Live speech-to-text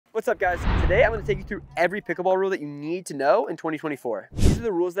What's up, guys? Today I'm going to take you through every pickleball rule that you need to know in 2024. These are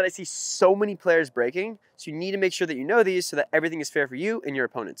the rules that I see so many players breaking, so you need to make sure that you know these so that everything is fair for you and your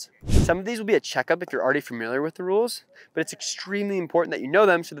opponents. Some of these will be a checkup if you're already familiar with the rules, but it's extremely important that you know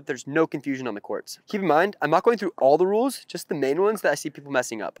them so that there's no confusion on the courts. Keep in mind, I'm not going through all the rules, just the main ones that I see people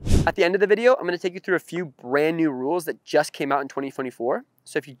messing up. At the end of the video, I'm going to take you through a few brand new rules that just came out in 2024.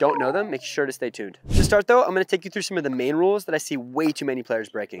 So if you don't know them, make sure to stay tuned. To start though, I'm going to take you through some of the main rules that I see way too many players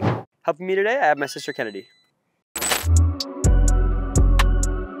breaking. Helping me today, I have my sister Kennedy.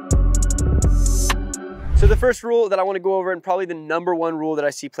 So the first rule that I want to go over, and probably the #1 rule that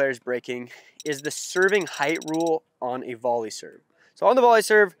I see players breaking, is the serving height rule on a volley serve. So on the volley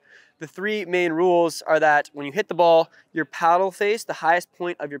serve, the three main rules are that when you hit the ball, your paddle face, the highest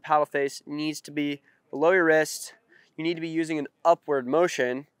point of your paddle face, needs to be below your wrist. You need to be using an upward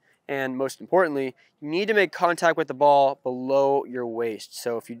motion, and most importantly, you need to make contact with the ball below your waist.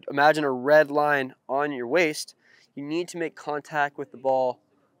 So if you imagine a red line on your waist, you need to make contact with the ball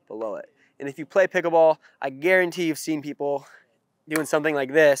below it. And if you play pickleball, I guarantee you've seen people doing something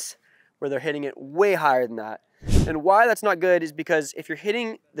like this, where they're hitting it way higher than that. And why that's not good is because if you're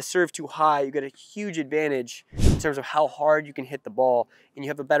hitting the serve too high, you get a huge advantage in terms of how hard you can hit the ball, and you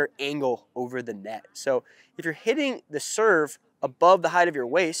have a better angle over the net. So if you're hitting the serve above the height of your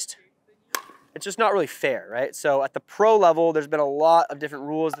waist, it's just not really fair, right? So at the pro level, there's been a lot of different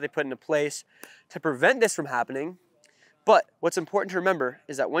rules that they put into place to prevent this from happening. But what's important to remember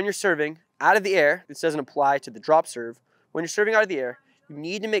is that when you're serving out of the air, this doesn't apply to the drop serve, when you're serving out of the air, you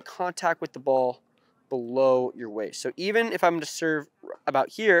need to make contact with the ball below your waist. So even if I'm to serve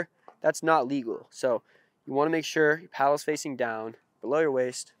about here, that's not legal. So you want to make sure your paddle's facing down below your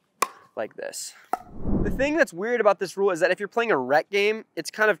waist like this. The thing that's weird about this rule is that if you're playing a rec game, it's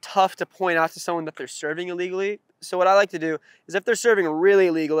kind of tough to point out to someone that they're serving illegally. So what I like to do is if they're serving really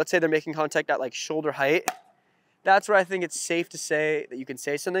illegal, let's say they're making contact at like shoulder height, that's where I think it's safe to say that you can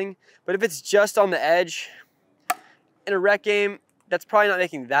say something. But if it's just on the edge, in a rec game, that's probably not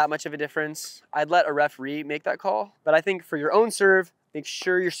making that much of a difference. I'd let a referee make that call. But I think for your own serve, make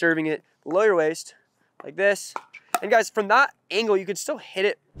sure you're serving it below your waist, like this. And guys, from that angle, you can still hit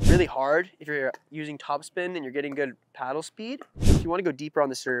it really hard if you're using topspin and you're getting good paddle speed. If you want to go deeper on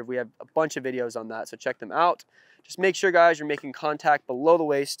the serve, we have a bunch of videos on that, so check them out. Just make sure, guys, you're making contact below the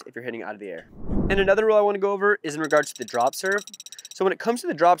waist if you're hitting out of the air. And another rule I want to go over is in regards to the drop serve. So when it comes to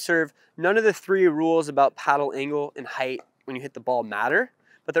the drop serve, none of the three rules about paddle angle and height when you hit the ball matter,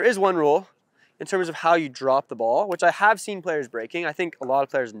 but there is one rule in terms of how you drop the ball, which I have seen players breaking. I think a lot of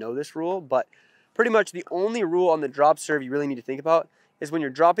players know this rule, but pretty much the only rule on the drop serve you really need to think about is when you're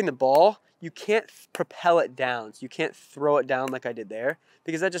dropping the ball, you can't propel it down. So you can't throw it down like I did there,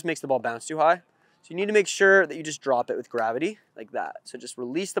 because that just makes the ball bounce too high. So you need to make sure that you just drop it with gravity like that. So just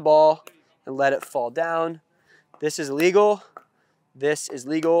release the ball and let it fall down. This is legal. This is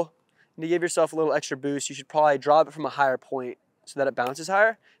legal. And to give yourself a little extra boost, you should probably drop it from a higher point so that it bounces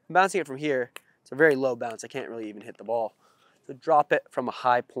higher. I'm bouncing it from here. It's a very low bounce. I can't really even hit the ball. So drop it from a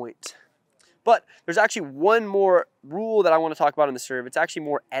high point. But there's actually one more rule that I want to talk about in the serve. It's actually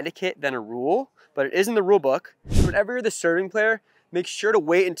more etiquette than a rule, but it is in the rule book. Whenever you're the serving player, make sure to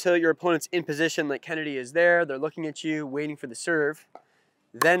wait until your opponent's in position, like Kennedy is there. They're looking at you, waiting for the serve,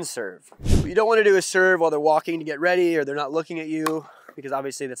 then serve. What you don't want to do is serve while they're walking to get ready or they're not looking at you, because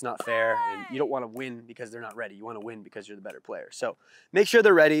obviously that's not fair, and you don't want to win because they're not ready. You want to win because you're the better player. So make sure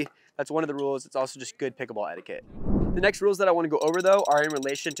they're ready. That's one of the rules. It's also just good pickleball etiquette. The next rules that I want to go over though are in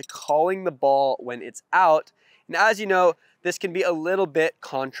relation to calling the ball when it's out. And as you know, this can be a little bit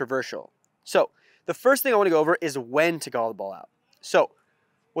controversial. So the first thing I want to go over is when to call the ball out. So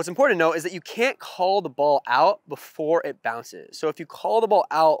what's important to know is that you can't call the ball out before it bounces. So if you call the ball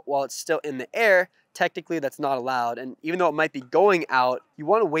out while it's still in the air, technically that's not allowed. And even though it might be going out, you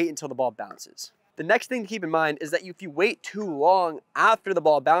want to wait until the ball bounces. The next thing to keep in mind is that if you wait too long after the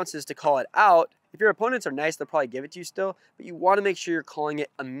ball bounces to call it out, if your opponents are nice, they'll probably give it to you still, but you want to make sure you're calling it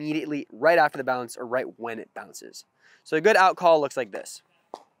immediately right after the bounce or right when it bounces. So a good out call looks like this.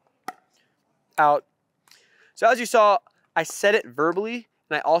 Out. So as you saw, I said it verbally,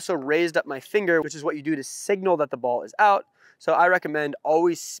 and I also raised up my finger, which is what you do to signal that the ball is out. So I recommend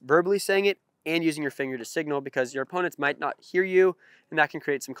always verbally saying it and using your finger to signal, because your opponents might not hear you, and that can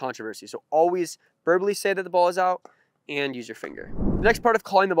create some controversy. So always verbally say that the ball is out and use your finger. The next part of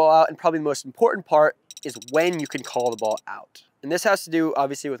calling the ball out, and probably the most important part, is when you can call the ball out. And this has to do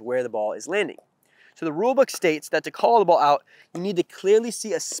obviously with where the ball is landing. So the rule book states that to call the ball out, you need to clearly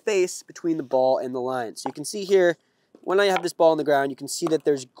see a space between the ball and the line. So you can see here, when I have this ball on the ground, you can see that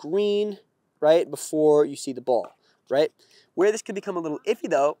there's green right before you see the ball. right? Where this could become a little iffy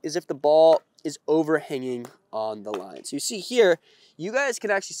though is if the ball is overhanging on the line. So you see here, you guys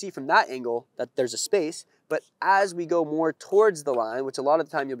can actually see from that angle that there's a space, but as we go more towards the line, which a lot of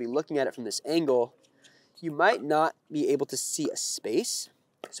the time you'll be looking at it from this angle, you might not be able to see a space.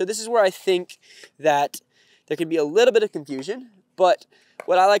 So this is where I think that there can be a little bit of confusion, but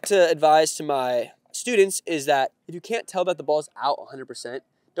what I like to advise to my students is that if you can't tell that the ball's out 100%,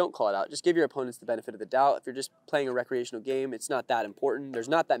 don't call it out. Just give your opponents the benefit of the doubt. If you're just playing a recreational game, it's not that important. There's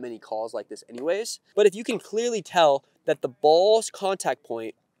not that many calls like this anyways. But if you can clearly tell that the ball's contact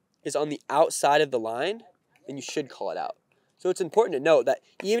point is on the outside of the line, then you should call it out. So it's important to note that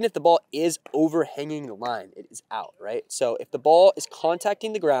even if the ball is overhanging the line, it is out, right? So if the ball is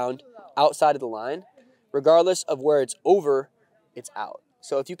contacting the ground outside of the line, regardless of where it's over, it's out.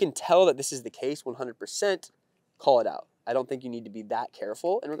 So if you can tell that this is the case 100%, call it out. I don't think you need to be that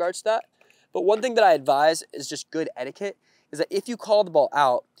careful in regards to that. But one thing that I advise is just good etiquette is that if you call the ball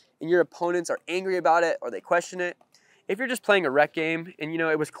out and your opponents are angry about it or they question it, if you're just playing a rec game and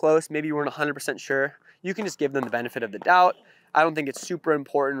it was close, maybe you weren't 100% sure, you can just give them the benefit of the doubt. I don't think it's super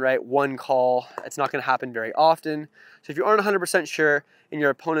important, right? One call, it's not gonna happen very often. So if you aren't 100% sure and your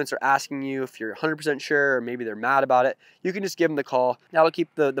opponents are asking you if you're 100% sure or maybe they're mad about it, you can just give them the call. That'll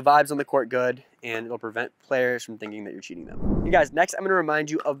keep the vibes on the court good and it'll prevent players from thinking that you're cheating them. Hey guys, next I'm gonna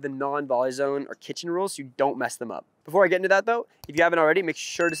remind you of the non-volley zone or kitchen rules so you don't mess them up. Before I get into that though, if you haven't already, make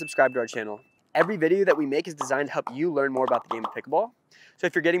sure to subscribe to our channel. Every video that we make is designed to help you learn more about the game of pickleball. So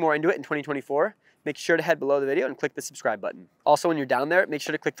if you're getting more into it in 2024, make sure to head below the video and click the subscribe button. Also, when you're down there, make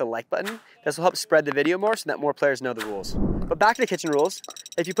sure to click the like button. This will help spread the video more so that more players know the rules. But back to the kitchen rules.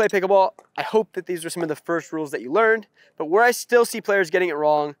 If you play pickleball, I hope that these are some of the first rules that you learned. But where I still see players getting it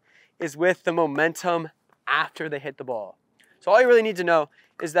wrong is with the momentum after they hit the ball. So all you really need to know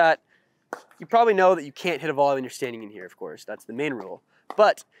is that you probably know that you can't hit a volley when you're standing in here, of course. That's the main rule.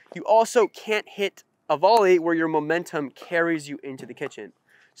 But you also can't hit a volley where your momentum carries you into the kitchen.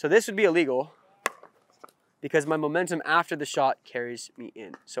 So this would be illegal because my momentum after the shot carries me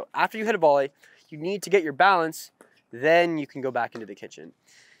in. So after you hit a volley, you need to get your balance, then you can go back into the kitchen.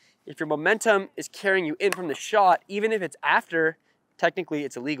 If your momentum is carrying you in from the shot, even if it's after, technically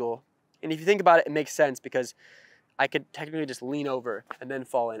it's illegal. And if you think about it, it makes sense because I could technically just lean over and then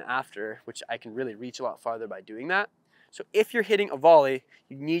fall in after, which I can really reach a lot farther by doing that. So if you're hitting a volley,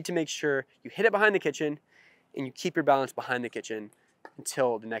 you need to make sure you hit it behind the kitchen and you keep your balance behind the kitchen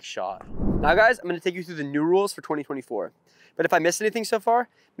until the next shot. Now guys, I'm gonna take you through the new rules for 2024. But if I missed anything so far,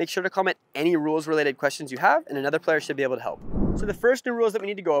 make sure to comment any rules related questions you have and another player should be able to help. So the first new rules that we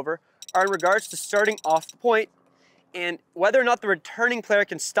need to go over are in regards to starting off the point and whether or not the returning player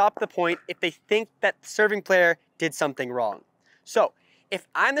can stop the point if they think that the serving player did something wrong. So if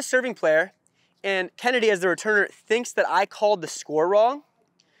I'm the serving player and Kennedy as the returner thinks that I called the score wrong,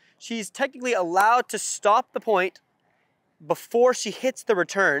 she's technically allowed to stop the point before she hits the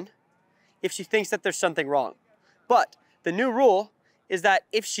return if she thinks that there's something wrong. But the new rule is that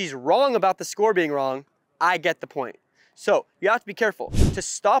if she's wrong about the score being wrong, I get the point. So you have to be careful. To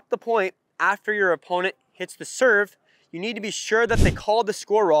stop the point after your opponent hits the serve, you need to be sure that they called the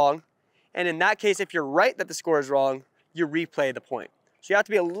score wrong. And in that case, if you're right that the score is wrong, you replay the point. So you have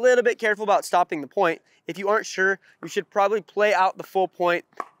to be a little bit careful about stopping the point. If you aren't sure, you should probably play out the full point,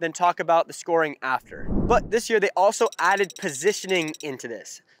 then talk about the scoring after. But this year, they also added positioning into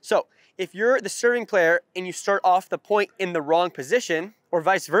this. So if you're the serving player and you start off the point in the wrong position, or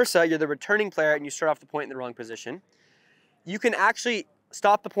vice versa, you're the returning player and you start off the point in the wrong position, you can actually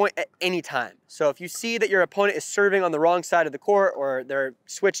stop the point at any time. So if you see that your opponent is serving on the wrong side of the court or they're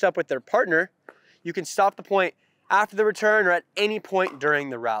switched up with their partner, you can stop the point after the return or at any point during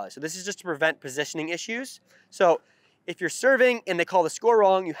the rally. So this is just to prevent positioning issues. So if you're serving and they call the score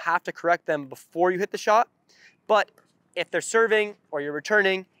wrong, you have to correct them before you hit the shot. But if they're serving or you're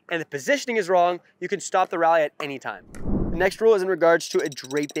returning and the positioning is wrong, you can stop the rally at any time. The next rule is in regards to a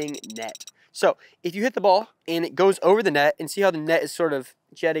draping net. So if you hit the ball and it goes over the net, and see how the net is sort of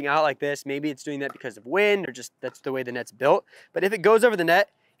jetting out like this, maybe it's doing that because of wind or just that's the way the net's built. But if it goes over the net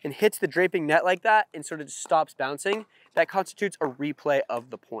and hits the draping net like that and sort of just stops bouncing, that constitutes a replay of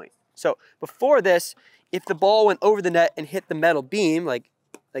the point. So before this, if the ball went over the net and hit the metal beam like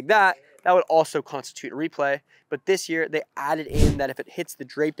that, that would also constitute a replay. But this year they added in that if it hits the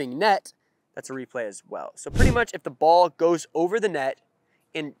draping net, that's a replay as well. So pretty much if the ball goes over the net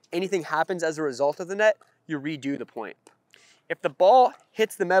and anything happens as a result of the net, you redo the point. If the ball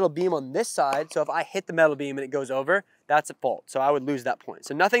hits the metal beam on this side, so if I hit the metal beam and it goes over, that's a fault. So I would lose that point.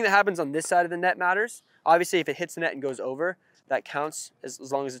 So nothing that happens on this side of the net matters. Obviously, if it hits the net and goes over, that counts as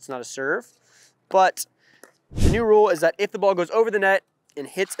long as it's not a serve. But The new rule is that if the ball goes over the net and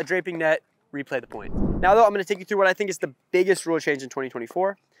hits a draping net, replay the point. Now though, I'm gonna take you through what I think is the biggest rule change in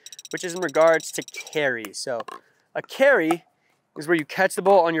 2024, which is in regards to carry. So a carry is where you catch the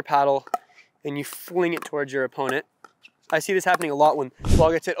ball on your paddle and you fling it towards your opponent. I see this happening a lot when the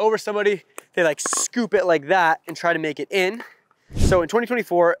ball gets hit over somebody, they like scoop it like that and try to make it in. So in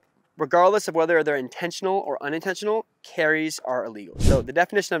 2024, regardless of whether they're intentional or unintentional, carries are illegal. So the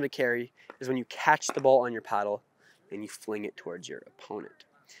definition of a carry is when you catch the ball on your paddle and you fling it towards your opponent.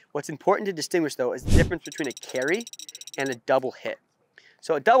 What's important to distinguish though is the difference between a carry and a double hit.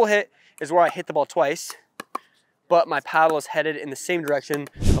 So a double hit is where I hit the ball twice, but my paddle is headed in the same direction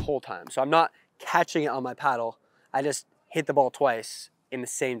the whole time. So I'm not catching it on my paddle, I just hit the ball twice in the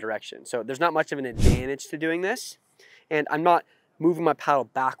same direction. So there's not much of an advantage to doing this, and I'm not moving my paddle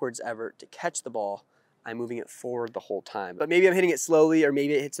backwards ever to catch the ball. I'm moving it forward the whole time. But maybe I'm hitting it slowly, or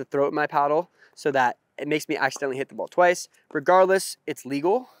maybe it hits the throat of my paddle so that it makes me accidentally hit the ball twice. Regardless, it's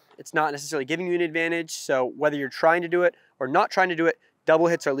legal. It's not necessarily giving you an advantage. So whether you're trying to do it or not trying to do it, double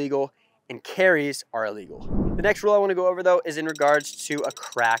hits are legal and carries are illegal. The next rule I want to go over though is in regards to a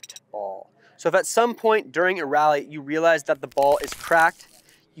cracked ball. So if at some point during a rally you realize that the ball is cracked,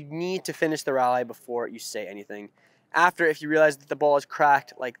 you need to finish the rally before you say anything. After, if you realize that the ball is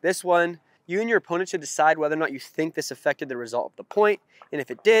cracked like this one, you and your opponent should decide whether or not you think this affected the result of the point. And if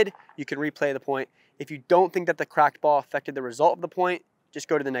it did, you can replay the point. If you don't think that the cracked ball affected the result of the point, just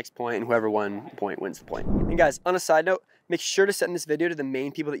go to the next point and whoever won the point wins the point. And guys, on a side note, make sure to send this video to the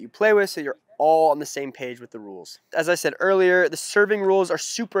main people that you play with so you're all on the same page with the rules. As I said earlier, the serving rules are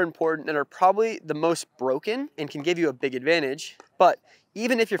super important and are probably the most broken and can give you a big advantage. But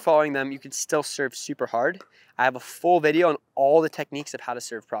even if you're following them, you can still serve super hard. I have a full video on all the techniques of how to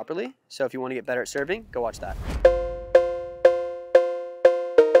serve properly. So if you want to get better at serving, go watch that.